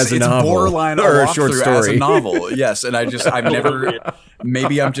 Hidden as a novel, borderline or a a short walkthrough story as a novel. Yes, and I've never.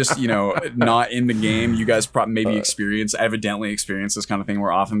 maybe I'm just, not in the game. You guys maybe evidently experience this kind of thing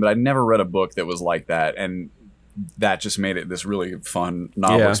more often, but I never read a book that was like that. And that just made it this really fun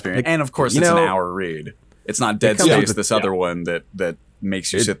novel experience. And of course, it's an hour read. It's not Dead Space, this other one that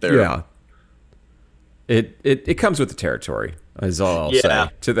makes you sit there. Yeah. It comes with the territory, is all I'll say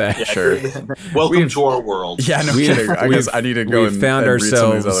to that. Yeah, sure. Welcome to our world. Yeah, no kidding. I guess I need to go and read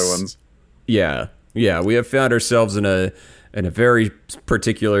some of these other ones. Yeah. Yeah. We have found ourselves in a very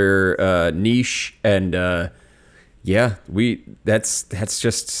particular niche, and that's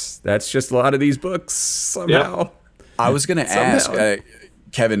just a lot of these books somehow. Yep. I was gonna ask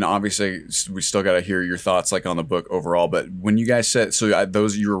Kevin, obviously we still got to hear your thoughts like on the book overall, but when you guys said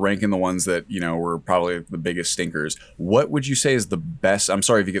those, you were ranking the ones that were probably the biggest stinkers. What would you say is the best? I'm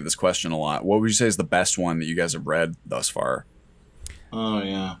sorry if you get this question a lot. What would you say is the best one that you guys have read thus far? Oh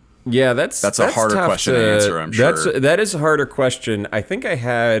yeah. Yeah, that's a harder question to answer, I'm sure. That is a harder question. I think I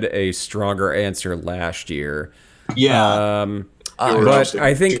had a stronger answer last year. Yeah. But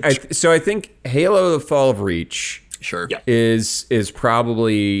I think Halo: The Fall of Reach is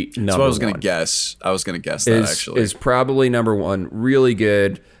probably number one. That's what I was going to guess. I was going to guess that actually. Is probably number one. Really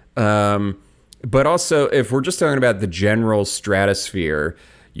good. But also, if we're just talking about the general stratosphere,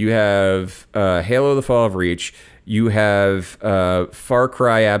 you have Halo: The Fall of Reach. You have Far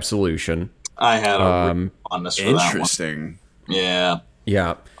Cry Absolution. I had a fondness for that one. Interesting. Yeah.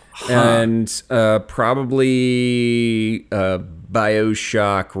 Yeah. And probably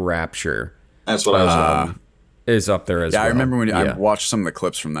BioShock Rapture. That's what I was is up there as well. Yeah, I remember when I watched some of the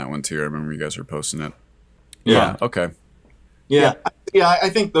clips from that one too. I remember you guys were posting it. Yeah. Okay. Yeah. I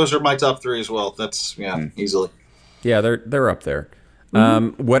think those are my top three as well. That's easily. Yeah, they're up there.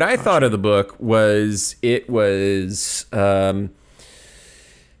 What I thought of the book was it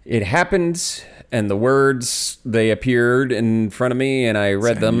happened, and the words, they appeared in front of me, and I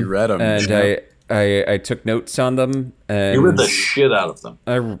read them. You read them, and I took notes on them. And you read the shit out of them.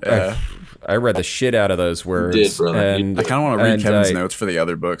 I read the shit out of those words. You did, brother. And I kind of want to read Kevin's notes for the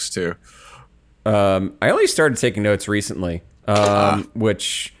other books too. I only started taking notes recently,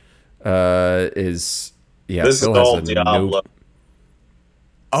 which is This Phil is all Diablo.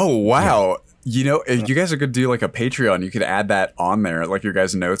 Oh wow! If you guys are going to do like a Patreon, you could add that on there, like your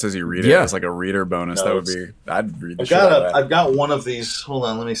guys' notes as you read it. As like a reader bonus. That would be. I'd read. I've got one of these. Hold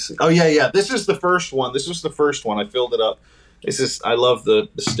on, let me see. Oh yeah. This is the first one. This was the first one. I filled it up. I love the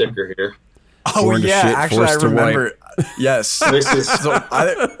sticker here. Oh Born yeah, shit, actually I remember. Yes. This is.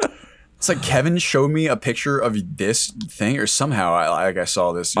 It's like Kevin showed me a picture of this thing, or somehow I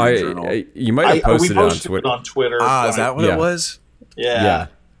saw this in the journal. You might have posted it on Twitter. Is that what it was? Yeah.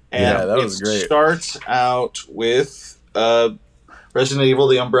 And that was great. It starts out with Resident Evil: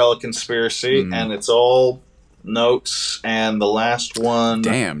 The Umbrella Conspiracy, and it's all notes. And the last one,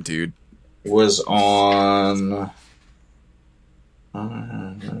 damn dude, was on.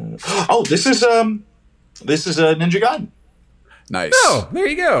 This is Ninja Gaiden. Nice. Oh, there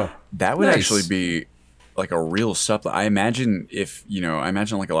you go. That would actually be like a real supplement. I imagine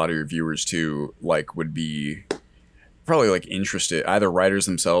like a lot of your viewers too, like would be probably like interested, either writers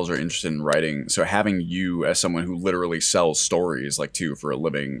themselves or interested in writing. So having you as someone who literally sells stories like too for a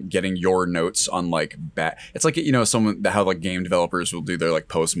living, getting your notes on like it's like someone how like game developers will do their like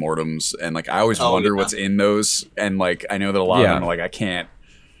postmortems, and like I always wonder what's in those, and like I know that a lot of them are like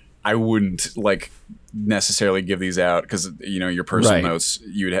I wouldn't like necessarily give these out because your personal notes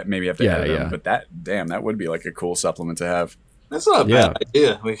you would maybe have to edit them, but that would be like a cool supplement to have. That's not a bad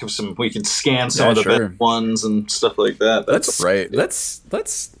idea. We can scan some of the best ones and stuff like that. That's right.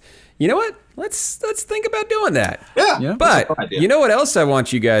 Let's you know what? Let's think about doing that. Yeah. But you know what else I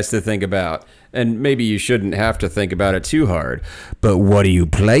want you guys to think about? And maybe you shouldn't have to think about it too hard. But what are you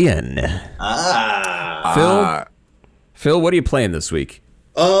playing? Phil, what are you playing this week?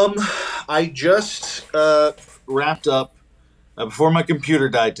 I just wrapped up before my computer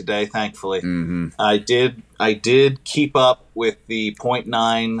died today. Thankfully, I did keep up with the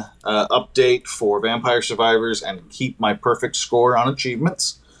 0.9 update for Vampire Survivors and keep my perfect score on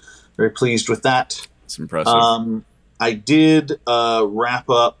achievements. Very pleased with that. It's impressive. I did wrap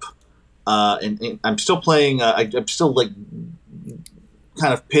up, and I'm still playing. I'm still like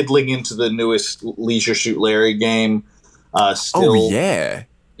kind of piddling into the newest Leisure Suit Larry game.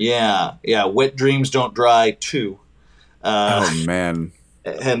 Yeah. Wet Dreams Don't Dry 2. Oh man.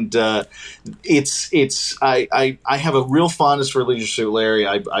 And it's I have a real fondness for Leisure Suit Larry.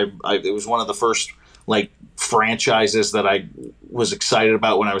 It was one of the first like franchises that I was excited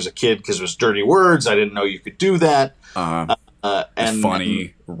about when I was a kid because it was dirty words. I didn't know you could do that. And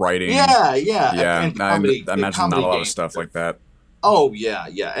funny writing. Yeah. And comedy, I imagine not a lot of stuff like that. Oh yeah,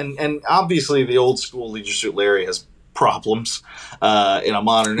 yeah, and obviously the old school Leisure Suit Larry has problems in a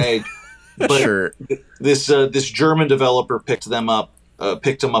modern age. But Sure. this German developer picked them up,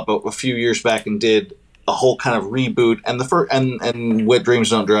 picked them up a few years back and did a whole kind of reboot. And the first and Wet Dreams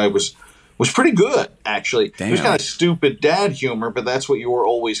Don't Die was pretty good actually. Damn. It was kind of stupid dad humor, but that's what you were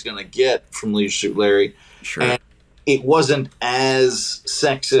always going to get from Leisure Suit Larry. Sure. And it wasn't as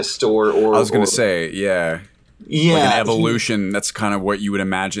sexist or I was going to say, yeah. Yeah, like an evolution. That's kind of what you would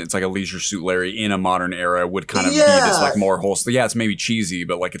imagine. It's like a Leisure Suit Larry in a modern era would kind of be this like more wholesome. Yeah, it's maybe cheesy,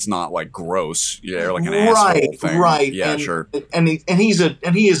 but like it's not like gross. Yeah, or like an asshole thing. Right. Yeah, and, sure. And he is a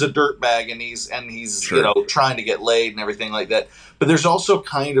dirtbag, and he's Sure. you know, trying to get laid and everything like that. But there's also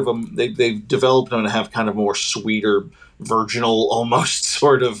kind of they've developed him to have kind of more sweeter, virginal almost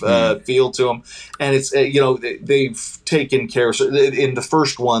sort of feel to him. And it's you know, they've taken care. So in the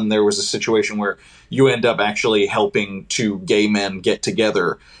first one, there was a situation where you end up actually helping two gay men get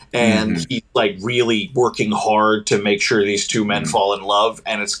together, and he's like really working hard to make sure these two men fall in love,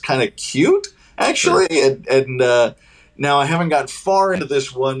 and it's kind of cute actually. Sure. And now I haven't gotten far into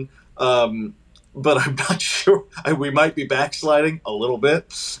this one, but I'm not sure. We might be backsliding a little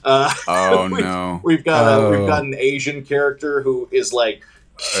bit. No, we've got an Asian character who is like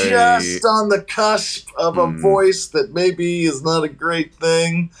just on the cusp of a voice that maybe is not a great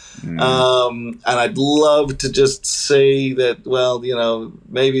thing. And I'd love to just say that, well, you know,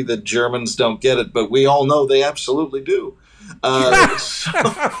 maybe the Germans don't get it, but we all know they absolutely do.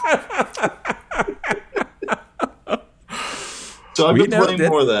 So I've been playing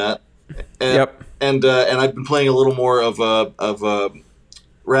more of that. And I've been playing a little more of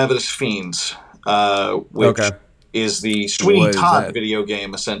Ravenous Fiends, which is the Sweeney Todd video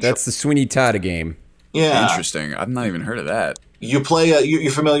game, essentially. That's the Sweeney Todd game. Yeah. Interesting. I've not even heard of that. You play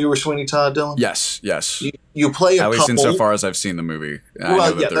you're familiar with Sweeney Todd, Dylan? Yes. You play a couple. At least insofar as I've seen the movie. I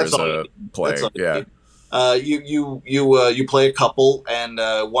know that there is a play. Yeah. You play a couple, and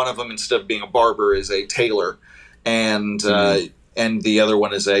one of them, instead of being a barber, is a tailor, and the other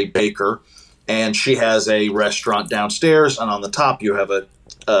one is a baker, and she has a restaurant downstairs, and on the top you have a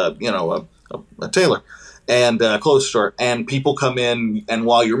tailor and a clothes store, and people come in, and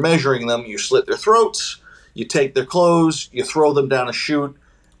while you're measuring them, you slit their throats, you take their clothes, you throw them down a chute,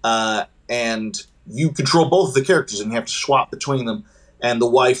 and you control both of the characters, and you have to swap between them. And the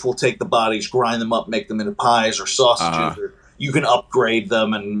wife will take the bodies, grind them up, make them into pies or sausages. Or you can upgrade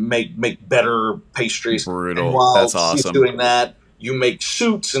them and make better pastries. Brutal. And while That's awesome. she's doing that, you make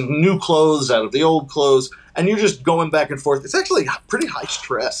suits and new clothes out of the old clothes, and you're just going back and forth. It's actually pretty high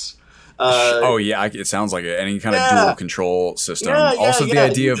stress. It sounds like it. Any kind of dual control system. Also, the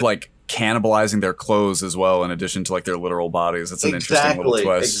idea of like cannibalizing their clothes as well, in addition to like their literal bodies. That's an interesting little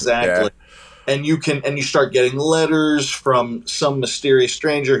twist. Exactly. Yeah. And you start getting letters from some mysterious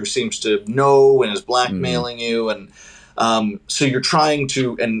stranger who seems to know and is blackmailing you, and so you're trying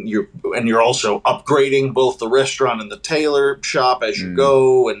to, and you're also upgrading both the restaurant and the tailor shop as you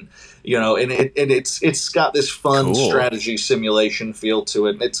go, and you know, and it's got this fun strategy simulation feel to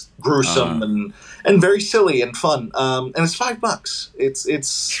it, and it's gruesome and very silly and fun, and it's $5.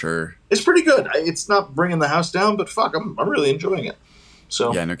 It's pretty good. It's not bringing the house down, but fuck, I'm really enjoying it.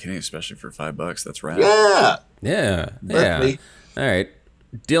 So yeah, no kidding, especially for $5. That's rad. Yeah. All right,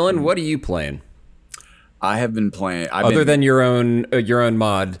 Dylan, what are you playing? I have been playing. Other than your own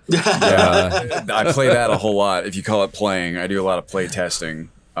mod. I play that a whole lot. If you call it playing, I do a lot of play testing.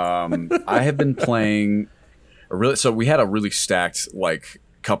 I have been playing so we had a really stacked like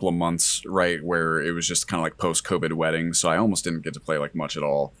couple of months, right, where it was just kind of like post-COVID wedding, so I almost didn't get to play like much at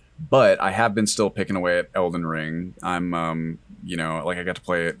all. But I have been still picking away at Elden Ring. I'm I got to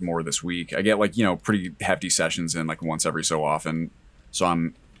play it more this week. I get like, pretty hefty sessions in like once every so often. So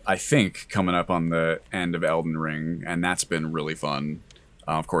I'm, I think, coming up on the end of Elden Ring, and that's been really fun.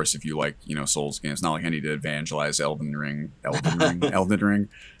 Of course, if you like, Souls games, not like I need to evangelize Elden Ring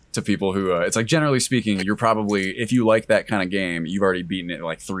to people who, it's like, generally speaking, you're probably, if you like that kind of game, you've already beaten it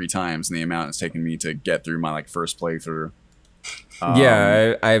like 3 times in the amount it's taken me to get through my like first playthrough.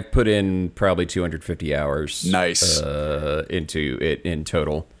 I've put in probably 250 hours. Nice. Into it in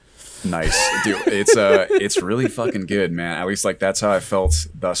total. Nice, dude. It's really fucking good, man. At least like that's how I felt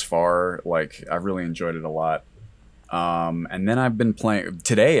thus far. Like I've really enjoyed it a lot. And then I've been playing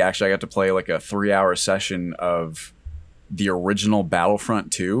today. Actually, I got to play like a 3-hour session of the original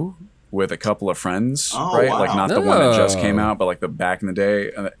Battlefront 2 with a couple of friends. Right, wow. Like not the one that just came out, but like the back in the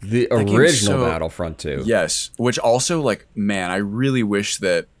day. The original Battlefront 2. Yes, which also like, man, I really wish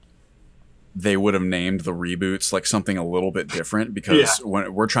that they would have named the reboots like something a little bit different, because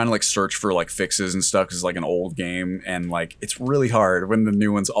when we're trying to like search for like fixes and stuff, 'cause it's like an old game, and like it's really hard when the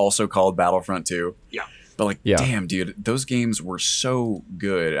new one's also called Battlefront 2. Yeah. But like, damn, dude, those games were so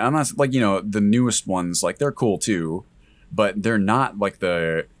good. I'm not like, the newest ones, like they're cool too, but they're not like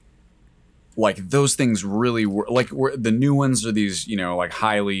those things really were like, the new ones are these, like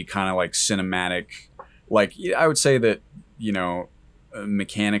highly kind of like cinematic, like I would say that,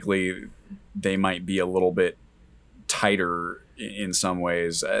 mechanically they might be a little bit tighter in some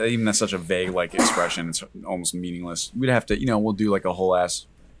ways. Even that's such a vague like expression, it's almost meaningless. We'd have to, we'll do like a whole ass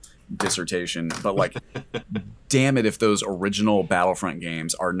dissertation, but like damn it if those original Battlefront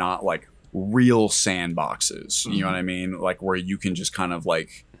games are not like real sandboxes, you know what I mean, like where you can just kind of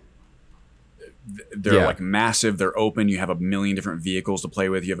like, they're like massive, they're open, you have a million different vehicles to play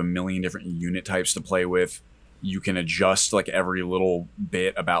with, you have a million different unit types to play with, you can adjust like every little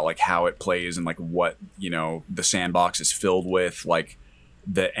bit about like how it plays and like what the sandbox is filled with, like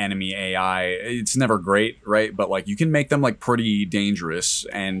the enemy AI. It's never great, right? But like you can make them like pretty dangerous,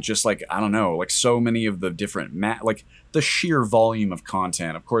 and just like I don't know, like so many of the different like the sheer volume of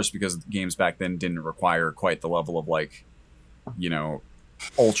content, of course, because games back then didn't require quite the level of like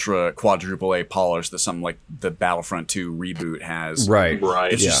ultra quadruple A polish that something like the Battlefront 2 reboot has. Right.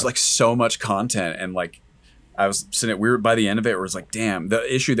 It's just like so much content, and like I was sitting, we were by the end of it, it was like, damn,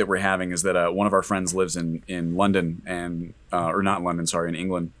 the issue that we're having is that one of our friends lives in London, and or not London, sorry, in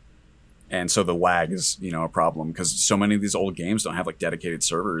England. And so the lag is, a problem, because so many of these old games don't have like dedicated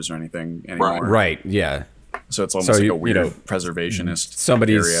servers or anything anymore. Right. Yeah. So it's almost like a weird preservationist.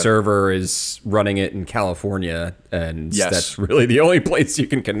 Somebody's area. server is running it in California, and that's really the only place you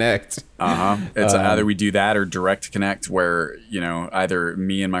can connect. It's either we do that or direct connect, where, either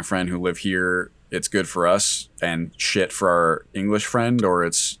me and my friend who live here, it's good for us and shit for our English friend, or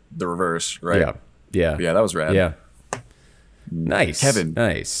it's the reverse, right? Yeah. Yeah, that was rad. Yeah. Nice. Kevin.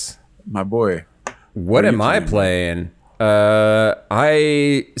 Nice. My boy. What am I playing? I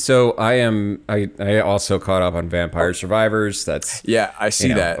also caught up on Vampire Survivors. That's I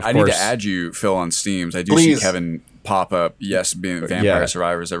see that. I need to add you, Phil, on Steams. I do see Kevin pop up. Yes, being Vampire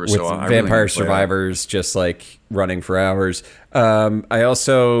Survivors ever so often. Vampire Survivors, just like running for hours. I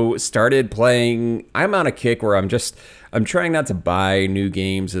also started playing. I'm on a kick where I'm trying not to buy new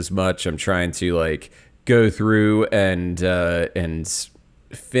games as much. I'm trying to like go through and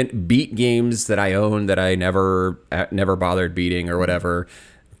beat games that I own that I never bothered beating or whatever,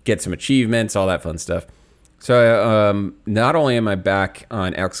 get some achievements, all that fun stuff. So not only am I back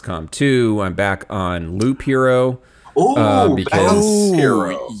on XCOM 2, I'm back on Loop Hero. Because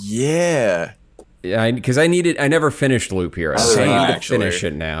Hero. Yeah. Because I never finished Loop Hero. So I need to finish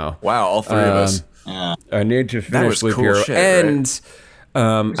it now. Wow, all three of us. Yeah. I need to finish Loop Hero. Shit, and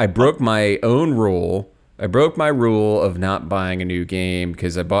I broke my own rule. I broke my rule of not buying a new game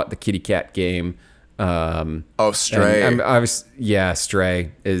because I bought the Kitty Cat game. Stray.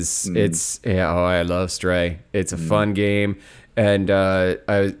 Stray is I love Stray. It's a fun game, and I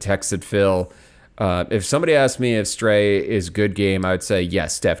texted Phil. If somebody asked me if Stray is a good game, I would say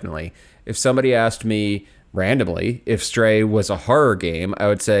yes, definitely. If somebody asked me randomly if Stray was a horror game, I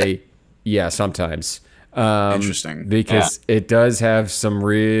would say yeah, sometimes. Interesting, because it does have some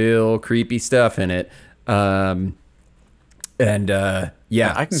real creepy stuff in it. I can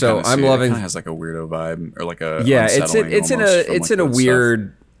so I'm loving. It kind of has like a weirdo vibe, or like a it's in a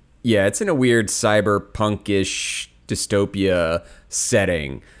weird cyberpunkish dystopia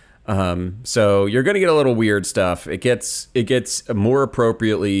setting. So you're gonna get a little weird stuff. It gets more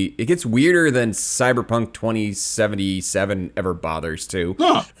appropriately. It gets weirder than Cyberpunk 2077 ever bothers to.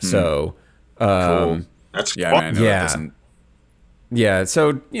 So cool. That's fun. Yeah.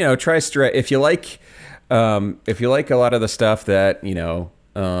 So try Stray if you like. If you like a lot of the stuff that Annapurna,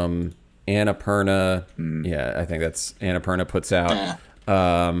 I think that's Annapurna puts out.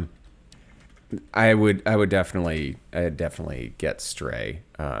 I would definitely get Stray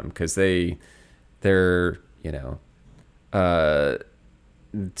because they're to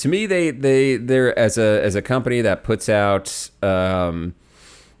me they're as a company that puts out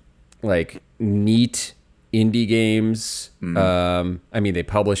like neat indie games. I mean, they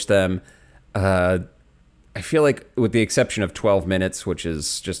publish them. I feel like, with the exception of 12 Minutes, which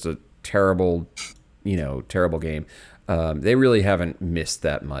is just a terrible game, they really haven't missed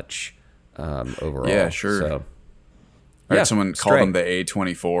that much overall. Yeah, sure. So, I heard someone call them the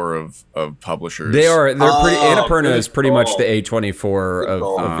A24 of publishers. They're pretty. Annapurna is pretty much the A24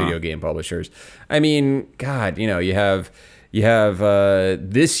 of video game publishers. I mean, God, you have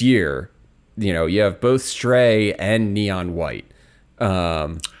this year, you have both Stray and Neon White.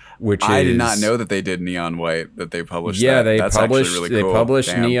 which I did not know that they did Neon White, that they published. Yeah, that. That's published. Really cool. They published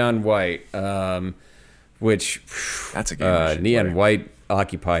Damn. Neon White, which that's a game. Neon White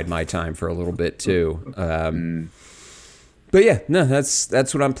occupied my time for a little bit too. But yeah, no, that's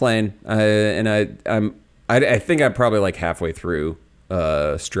what I'm playing, and I think I'm probably like halfway through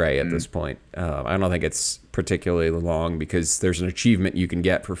Stray at this point. I don't think it's particularly long because there's an achievement you can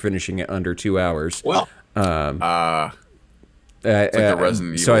get for finishing it under 2 hours. Well, it's like the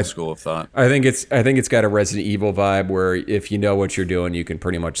Resident Evil school of thought. I think it's got a Resident Evil vibe where if you know what you're doing, you can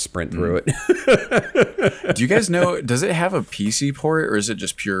pretty much sprint through it. Do you guys know? Does it have a PC port or is it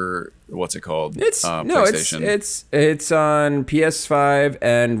just pure? What's it called? It's PlayStation. It's on PS5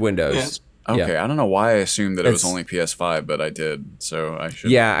 and Windows. Yes. Okay, Yeah. I don't know why I assumed that it was only PS5, but I did, so I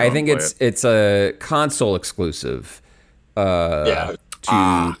should. Yeah, I think it's a console exclusive. Yeah.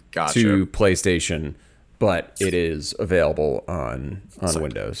 Gotcha. To PlayStation, but it is available on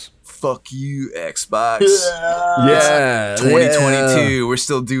Windows. Fuck you, Xbox. Yeah, 2022. We're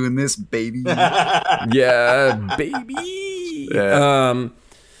still doing this, baby. yeah, baby.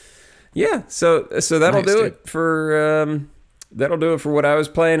 Yeah. So that'll do it for what I was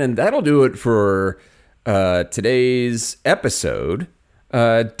playing, and that'll do it for today's episode.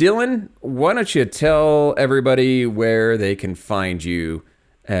 Dylan, why don't you tell everybody where they can find you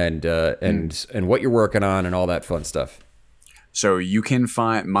and what you're working on and all that fun stuff? So you can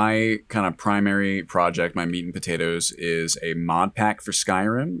find my kind of primary project, my meat and potatoes, is a mod pack for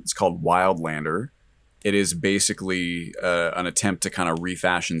Skyrim. It's called Wildlander. It is basically an attempt to kind of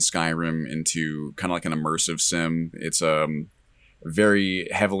refashion Skyrim into kind of like an immersive sim. It's very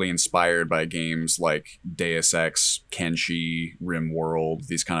heavily inspired by games like Deus Ex, Kenshi, RimWorld,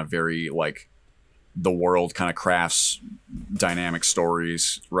 these kind of very like the world kind of crafts dynamic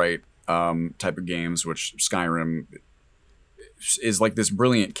stories, right? Type of games, which Skyrim is like this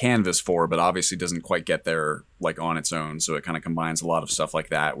brilliant canvas for, but obviously doesn't quite get there like on its own. So it kind of combines a lot of stuff like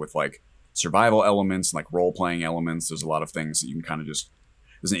that with like survival elements, like role-playing elements. There's a lot of things that you can kind of just,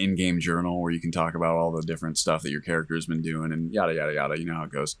 there's an in-game journal where you can talk about all the different stuff that your character has been doing and yada, yada, yada. You know how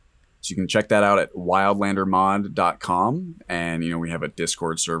it goes. So you can check that out at wildlandermod.com. And, we have a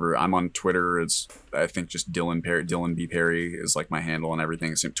Discord server. I'm on Twitter. It's, I think, just Dylan B. Perry is like my handle and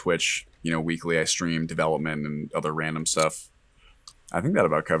everything. It's Twitch. Weekly I stream development and other random stuff. I think that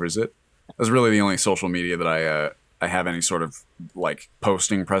about covers it. That's really the only social media that I have any sort of like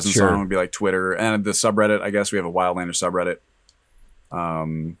posting presence on would be like Twitter and the subreddit. I guess we have a Wildlander subreddit.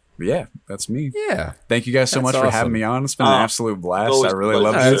 But yeah, that's me. Yeah. Thank you guys so much for having me on. It's been an absolute blast. I really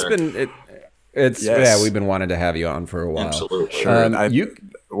love it. Yeah, we've been wanting to have you on for a while. Absolutely. Sure.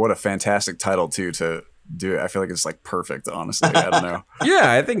 What a fantastic title too to do it. I feel like it's like perfect, honestly. I don't know.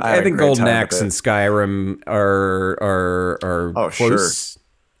 Yeah, I think Golden Axe and Skyrim are close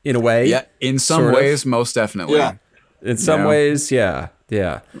in a way. Yeah, in some ways, most definitely. Yeah. In some ways, yeah.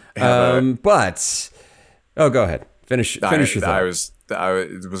 But go ahead. Finish your thought. I was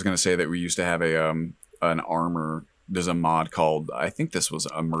going to say that we used to have an armor. There's a mod called, I think this was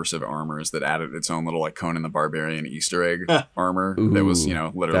Immersive Armors, that added its own little like Conan the Barbarian Easter egg armor. Ooh, that was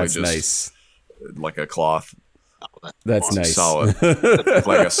literally just nice. Like a cloth. That's awesome. Nice. Solid.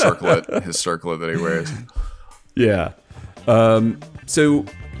 Like a circlet, his circlet that he wears. Yeah. So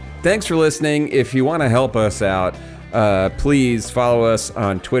thanks for listening. If you want to help us out, please follow us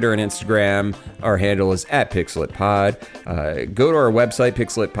on Twitter and Instagram. Our handle is @PixelatPod. Go to our website,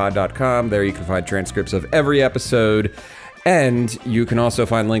 pixelatpod.com. There you can find transcripts of every episode. And you can also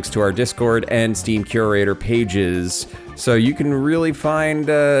find links to our Discord and Steam Curator pages. So you can really find,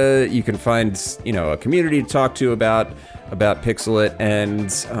 a community to talk to about Pixelat.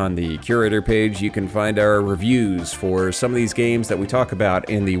 And on the Curator page, you can find our reviews for some of these games that we talk about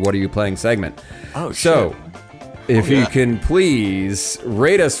in the What Are You Playing segment. Oh, so, if you can please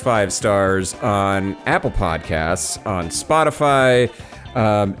rate us 5 stars on Apple Podcasts, on Spotify,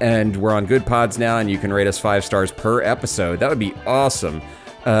 and we're on Good Pods now, and you can rate us 5 stars per episode. That would be awesome.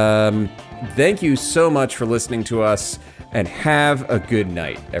 Thank you so much for listening to us, and have a good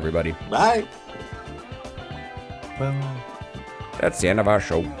night, everybody. Bye. Well, that's the end of our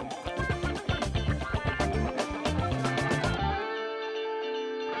show.